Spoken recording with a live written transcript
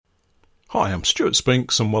Hi, I'm Stuart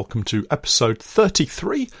Spinks and welcome to episode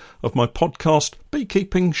 33 of my podcast,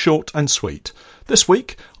 Beekeeping Short and Sweet. This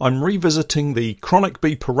week, I'm revisiting the chronic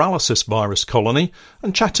bee paralysis virus colony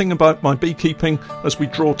and chatting about my beekeeping as we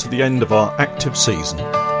draw to the end of our active season.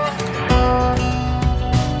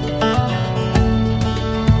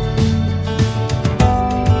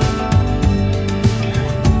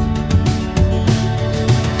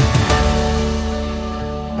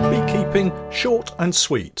 Beekeeping Short and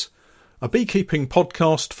Sweet. A beekeeping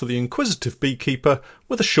podcast for the inquisitive beekeeper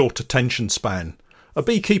with a short attention span. A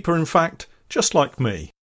beekeeper, in fact, just like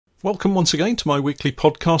me. Welcome once again to my weekly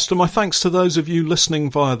podcast, and my thanks to those of you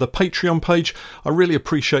listening via the Patreon page. I really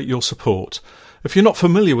appreciate your support. If you're not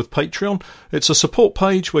familiar with Patreon, it's a support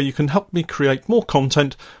page where you can help me create more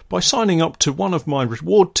content by signing up to one of my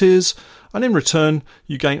reward tiers, and in return,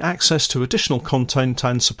 you gain access to additional content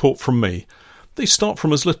and support from me. These start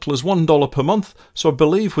from as little as $1 per month, so I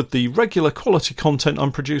believe with the regular quality content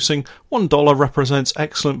I'm producing, $1 represents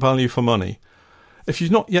excellent value for money. If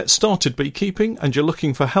you've not yet started beekeeping and you're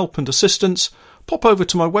looking for help and assistance, pop over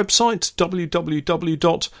to my website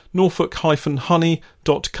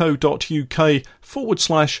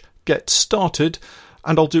www.norfolkhoney.co.uk/get started,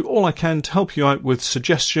 and I'll do all I can to help you out with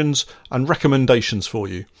suggestions and recommendations for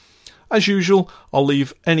you. As usual, I'll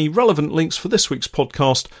leave any relevant links for this week's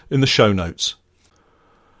podcast in the show notes.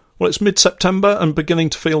 Well, it's mid-September and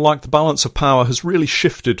beginning to feel like the balance of power has really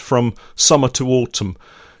shifted from summer to autumn.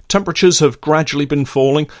 Temperatures have gradually been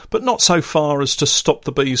falling, but not so far as to stop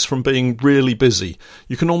the bees from being really busy.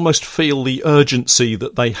 You can almost feel the urgency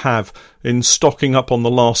that they have in stocking up on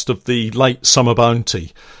the last of the late summer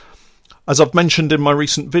bounty. As I've mentioned in my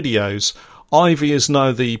recent videos, ivy is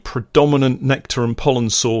now the predominant nectar and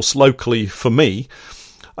pollen source locally for me,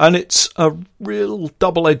 and it's a real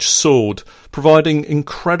double-edged sword, providing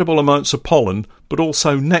incredible amounts of pollen, but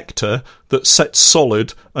also nectar that sets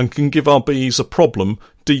solid and can give our bees a problem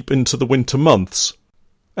deep into the winter months.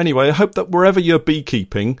 Anyway, I hope that wherever you're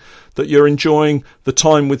beekeeping, that you're enjoying the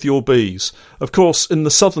time with your bees. Of course, in the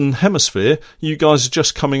southern hemisphere, you guys are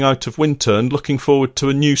just coming out of winter and looking forward to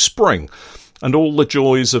a new spring and all the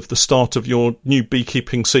joys of the start of your new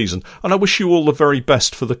beekeeping season. And I wish you all the very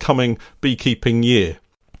best for the coming beekeeping year.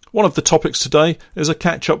 One of the topics today is a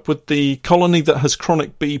catch-up with the colony that has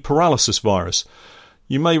chronic bee paralysis virus.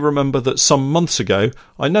 You may remember that some months ago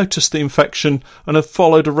I noticed the infection and have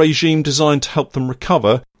followed a regime designed to help them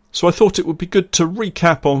recover, so I thought it would be good to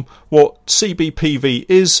recap on what CBPV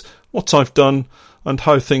is, what I've done, and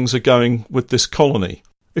how things are going with this colony.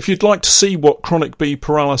 If you'd like to see what chronic bee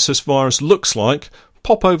paralysis virus looks like,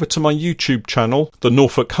 pop over to my YouTube channel, The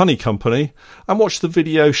Norfolk Honey Company, and watch the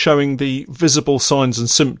video showing the visible signs and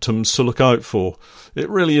symptoms to look out for. It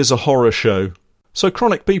really is a horror show. So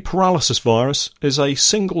chronic bee paralysis virus is a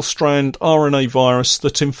single-strand RNA virus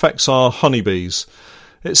that infects our honeybees.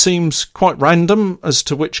 It seems quite random as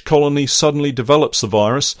to which colony suddenly develops the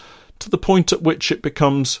virus, to the point at which it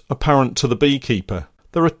becomes apparent to the beekeeper.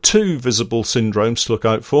 There are two visible syndromes to look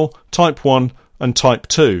out for, type 1 and type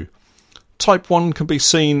 2. Type 1 can be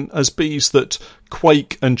seen as bees that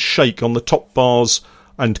quake and shake on the top bars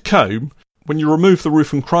and comb. When you remove the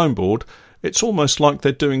roof and crown board, it's almost like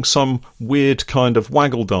they're doing some weird kind of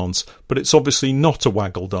waggle dance, but it's obviously not a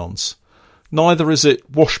waggle dance. Neither is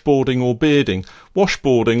it washboarding or bearding.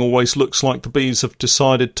 Washboarding always looks like the bees have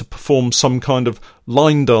decided to perform some kind of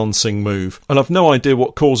line dancing move, and I've no idea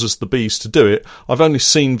what causes the bees to do it. I've only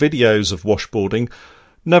seen videos of washboarding,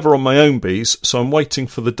 never on my own bees, so I'm waiting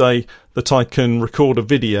for the day that I can record a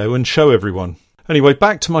video and show everyone. Anyway,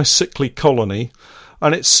 back to my sickly colony,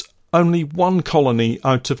 and it's only one colony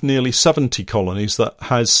out of nearly 70 colonies that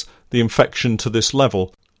has the infection to this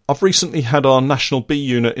level. I've recently had our National Bee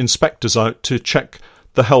Unit inspectors out to check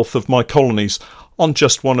the health of my colonies on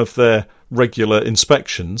just one of their regular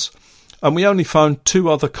inspections, and we only found 2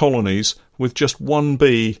 other colonies with just one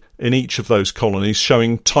bee in each of those colonies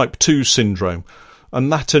showing type 2 syndrome. And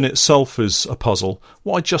that in itself is a puzzle.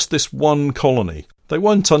 Why just this one colony? They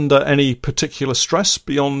weren't under any particular stress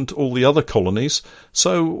beyond all the other colonies,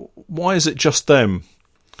 so why is it just them?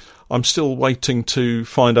 I'm still waiting to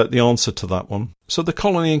find out the answer to that one. So the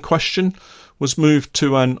colony in question was moved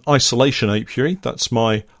to an isolation apiary, that's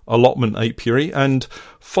my allotment apiary, and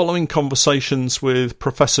following conversations with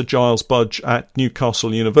Professor Giles Budge at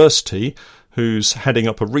Newcastle University, who's heading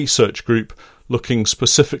up a research group looking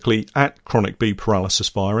specifically at chronic bee paralysis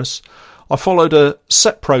virus, I followed a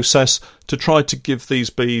set process to try to give these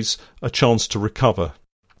bees a chance to recover.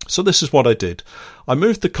 So this is what I did. I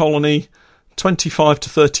moved the colony 25 to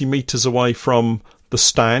 30 metres away from the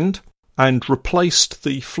stand and replaced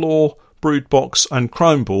the floor brood box and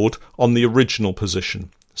crown board on the original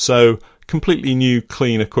position. So completely new,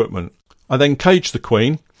 clean equipment. I then caged the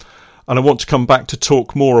queen, and I want to come back to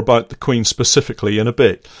talk more about the queen specifically in a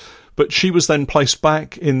bit. But she was then placed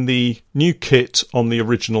back in the new kit on the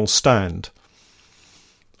original stand.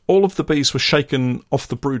 All of the bees were shaken off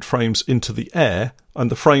the brood frames into the air, and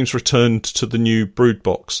the frames returned to the new brood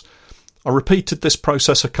box. I repeated this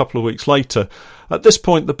process a couple of weeks later. At this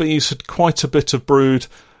point, the bees had quite a bit of brood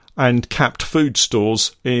and capped food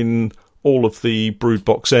stores in all of the brood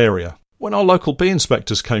box area. When our local bee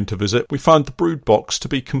inspectors came to visit, we found the brood box to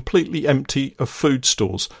be completely empty of food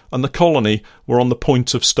stores, and the colony were on the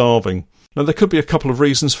point of starving. Now, there could be a couple of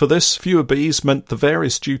reasons for this. Fewer bees meant the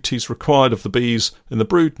various duties required of the bees in the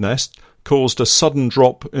brood nest caused a sudden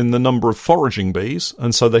drop in the number of foraging bees,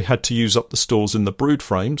 and so they had to use up the stores in the brood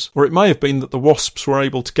frames. Or it may have been that the wasps were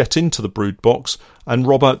able to get into the brood box and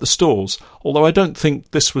rob out the stores, although I don't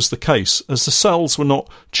think this was the case, as the cells were not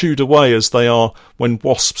chewed away as they are when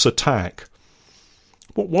wasps attack.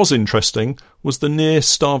 What was interesting was the near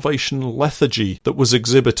starvation lethargy that was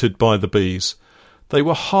exhibited by the bees. They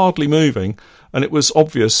were hardly moving, and it was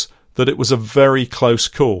obvious that it was a very close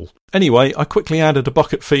call. Anyway, I quickly added a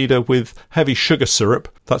bucket feeder with heavy sugar syrup.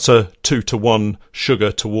 That's a 2-to-1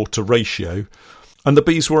 sugar to water ratio, and the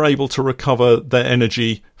bees were able to recover their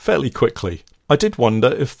energy fairly quickly. I did wonder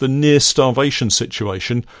if the near starvation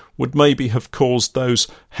situation would maybe have caused those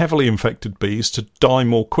heavily infected bees to die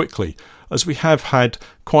more quickly, as we have had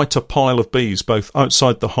quite a pile of bees both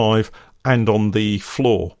outside the hive and on the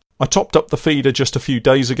floor. I topped up the feeder just a few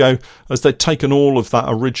days ago, as they'd taken all of that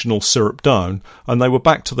original syrup down, and they were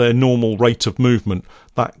back to their normal rate of movement,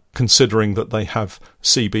 that considering that they have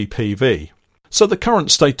CBPV. So the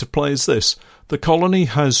current state of play is this. The colony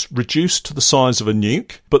has reduced to the size of a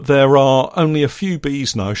nuke, but there are only a few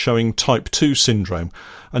bees now showing type 2 syndrome.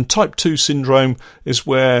 And type 2 syndrome is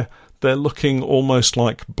where they're looking almost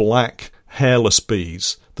like black, hairless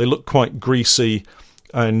bees. They look quite greasy,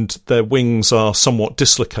 and their wings are somewhat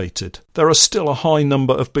dislocated. There are still a high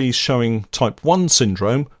number of bees showing type 1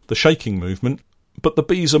 syndrome, the shaking movement, but the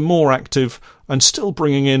bees are more active and still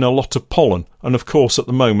bringing in a lot of pollen, and of course at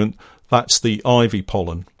the moment that's the ivy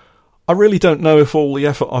pollen. I really don't know if all the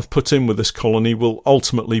effort I've put in with this colony will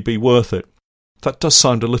ultimately be worth it. That does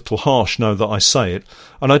sound a little harsh now that I say it,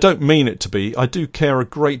 and I don't mean it to be. I do care a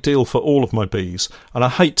great deal for all of my bees, and I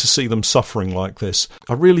hate to see them suffering like this.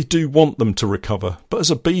 I really do want them to recover, but as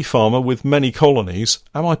a bee farmer with many colonies,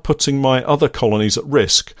 am I putting my other colonies at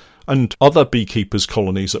risk, and other beekeepers'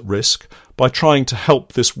 colonies at risk, by trying to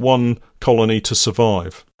help this one colony to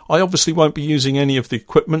survive? I obviously won't be using any of the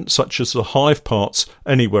equipment, such as the hive parts,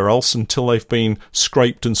 anywhere else until they've been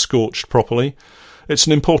scraped and scorched properly. It's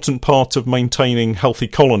an important part of maintaining healthy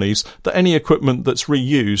colonies that any equipment that's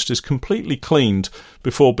reused is completely cleaned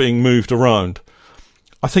before being moved around.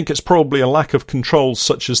 I think it's probably a lack of controls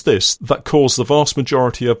such as this that cause the vast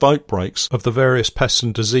majority of outbreaks of the various pests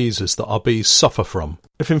and diseases that our bees suffer from.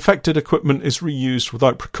 If infected equipment is reused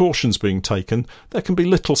without precautions being taken, there can be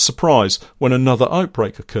little surprise when another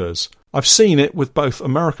outbreak occurs. I've seen it with both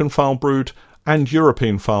American foul brood and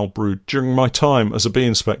European foul brood during my time as a bee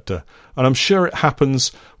inspector, and I'm sure it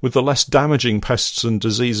happens with the less damaging pests and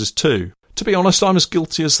diseases too. To be honest, I'm as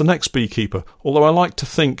guilty as the next beekeeper, although I like to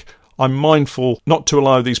think I'm mindful not to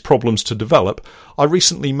allow these problems to develop. I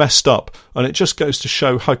recently messed up, and it just goes to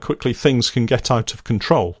show how quickly things can get out of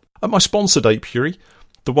control. At my sponsored apiary,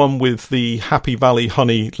 the one with the Happy Valley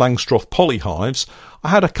Honey Langstroth polyhives, I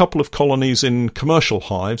had a couple of colonies in commercial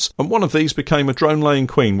hives, and one of these became a drone-laying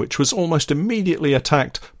queen, which was almost immediately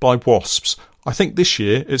attacked by wasps. I think this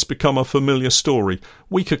year it's become a familiar story,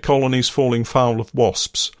 weaker colonies falling foul of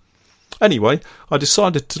wasps. Anyway, I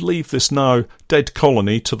decided to leave this now dead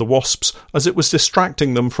colony to the wasps, as it was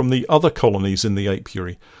distracting them from the other colonies in the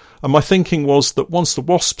apiary, and my thinking was that once the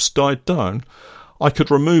wasps died down, I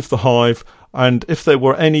could remove the hive, and if there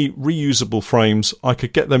were any reusable frames, I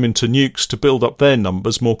could get them into nukes to build up their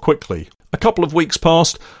numbers more quickly. A couple of weeks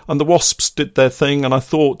passed, and the wasps did their thing, and I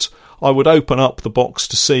thought I would open up the box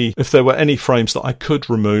to see if there were any frames that I could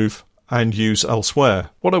remove and use elsewhere.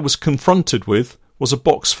 What I was confronted with was a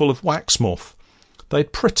box full of wax moth.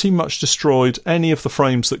 They'd pretty much destroyed any of the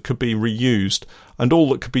frames that could be reused, and all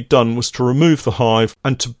that could be done was to remove the hive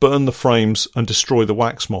and to burn the frames and destroy the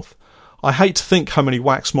wax moth. I hate to think how many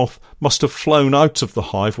wax moth must have flown out of the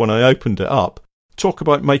hive when I opened it up. Talk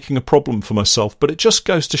about making a problem for myself, but it just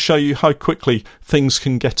goes to show you how quickly things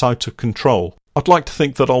can get out of control. I'd like to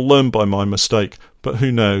think that I'll learn by my mistake, but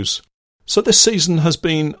who knows. So this season has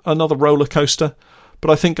been another roller coaster.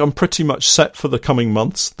 but I think I'm pretty much set for the coming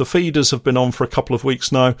months. The feeders have been on for a couple of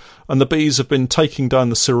weeks now, and the bees have been taking down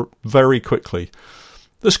the syrup very quickly.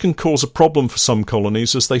 This can cause a problem for some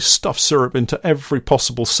colonies as they stuff syrup into every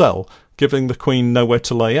possible cell, giving the queen nowhere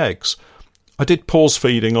to lay eggs. I did pause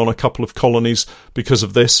feeding on a couple of colonies because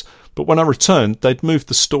of this, but when I returned, they'd moved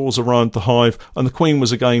the stores around the hive and the queen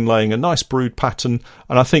was again laying a nice brood pattern,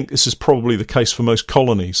 and I think this is probably the case for most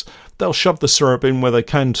colonies. They'll shove the syrup in where they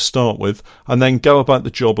can to start with, and then go about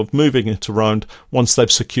the job of moving it around once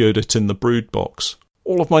they've secured it in the brood box.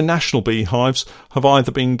 All of my national beehives have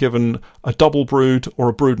either been given a double brood or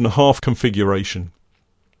a brood and a half configuration.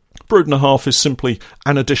 Brood and a half is simply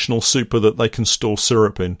an additional super that they can store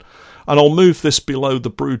syrup in, and I'll move this below the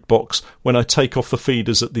brood box when I take off the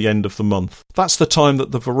feeders at the end of the month. That's the time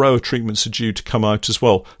that the Varroa treatments are due to come out as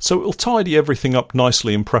well, so it'll tidy everything up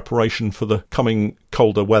nicely in preparation for the coming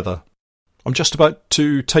colder weather. I'm just about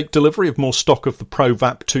to take delivery of more stock of the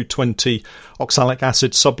ProVap 220 oxalic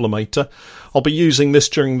acid sublimator. I'll be using this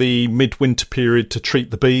during the midwinter period to treat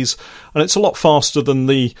the bees, and it's a lot faster than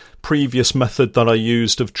the previous method that I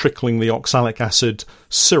used of trickling the oxalic acid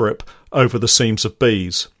syrup over the seams of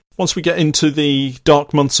bees. Once we get into the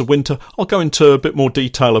dark months of winter, I'll go into a bit more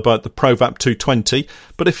detail about the ProVap 220,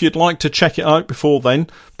 but if you'd like to check it out before then,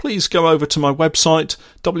 please go over to my website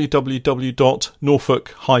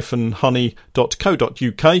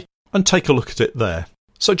www.norfolk-honey.co.uk and take a look at it there.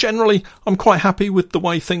 So generally, I'm quite happy with the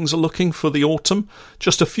way things are looking for the autumn.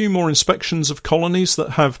 Just a few more inspections of colonies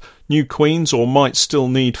that have new queens or might still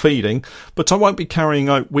need feeding, but I won't be carrying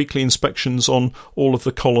out weekly inspections on all of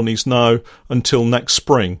the colonies now until next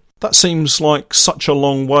spring. That seems like such a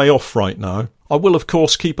long way off right now. I will of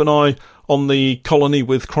course keep an eye on the colony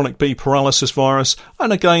with chronic bee paralysis virus,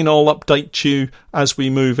 and again I'll update you as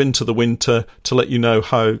we move into the winter to let you know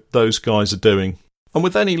how those guys are doing. And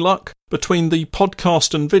with any luck, between the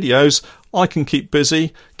podcast and videos, I can keep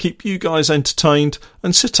busy, keep you guys entertained,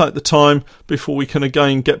 and sit out the time before we can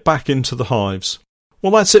again get back into the hives.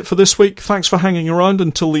 Well, that's it for this week. Thanks for hanging around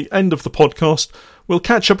until the end of the podcast. We'll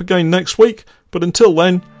catch up again next week, but until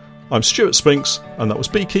then, I'm Stuart Spinks, and that was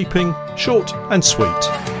Beekeeping, Short and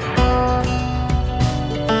Sweet.